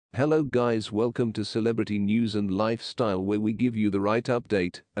Hello guys, welcome to Celebrity News and Lifestyle, where we give you the right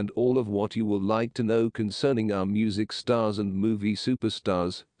update and all of what you will like to know concerning our music stars and movie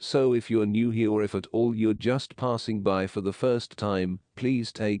superstars. So if you're new here or if at all you're just passing by for the first time,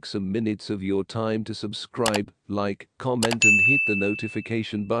 please take some minutes of your time to subscribe, like, comment and hit the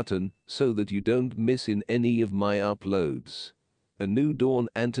notification button so that you don't miss in any of my uploads. A new Dawn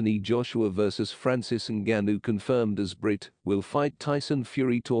Anthony Joshua vs Francis Ngannou confirmed as Brit will fight Tyson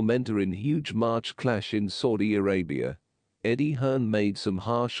Fury tormentor in huge March clash in Saudi Arabia. Eddie Hearn made some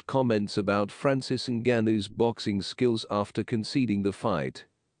harsh comments about Francis Ngannou's boxing skills after conceding the fight.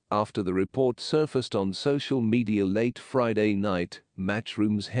 After the report surfaced on social media late Friday night,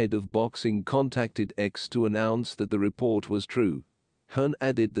 Matchroom's head of boxing contacted X to announce that the report was true. Hearn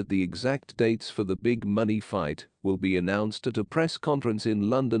added that the exact dates for the big money fight will be announced at a press conference in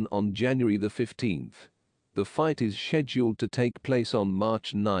London on January the 15th. The fight is scheduled to take place on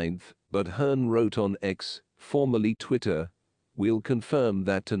March 9th, but Hearn wrote on X, formerly Twitter, "We'll confirm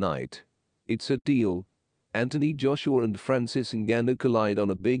that tonight. It's a deal." Anthony Joshua and Francis Ngannou collide on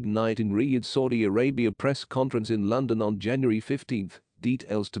a big night in Riyadh, Saudi Arabia. Press conference in London on January 15th.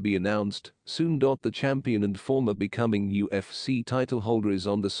 Details to be announced soon. The champion and former becoming UFC title holder is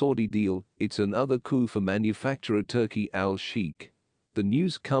on the Saudi deal. It's another coup for manufacturer Turki Al Sheikh. The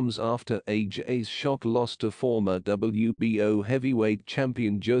news comes after AJ's shock loss to former WBO heavyweight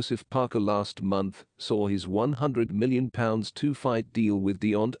champion Joseph Parker last month saw his £100 million two-fight deal with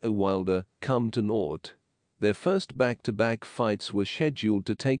Deontay Wilder come to naught. Their first back-to-back fights were scheduled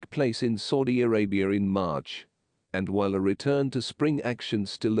to take place in Saudi Arabia in March. And while a return to spring action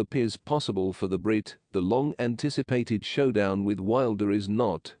still appears possible for the Brit, the long-anticipated showdown with Wilder is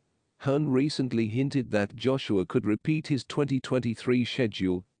not. Hearn recently hinted that Joshua could repeat his 2023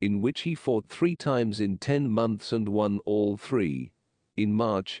 schedule, in which he fought 3 times in 10 months and won all 3. In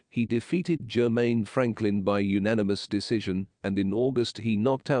March, he defeated Jermaine Franklin by unanimous decision, and in August he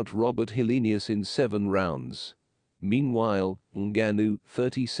knocked out Robert Helenius in 7 rounds. Meanwhile, Ngannou,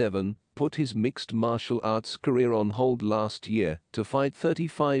 37, put his mixed martial arts career on hold last year to fight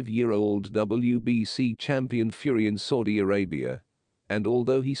 35-year-old WBC champion Fury in Saudi Arabia. And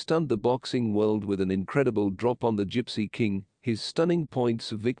although he stunned the boxing world with an incredible drop on the Gypsy King, his stunning points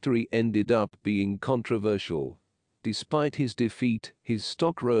victory ended up being controversial. Despite his defeat, his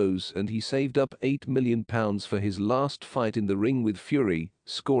stock rose and he saved up £8 million for his last fight in the ring with Fury,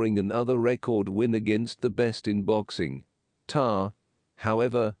 scoring another record win against the best in boxing.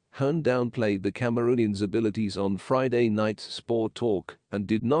 However, Hearn downplayed the Cameroonian's abilities on Friday night's Sport Talk and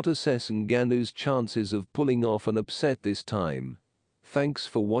did not assess Ngannou's chances of pulling off an upset this time. Thanks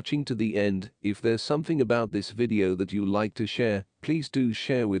for watching to the end. If there's something about this video that you like to share, please do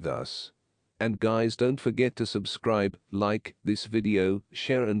share with us. And guys, don't forget to subscribe, like this video,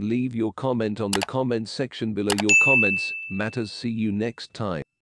 share and leave your comment on the comment section below. Your comments matters. See you next time.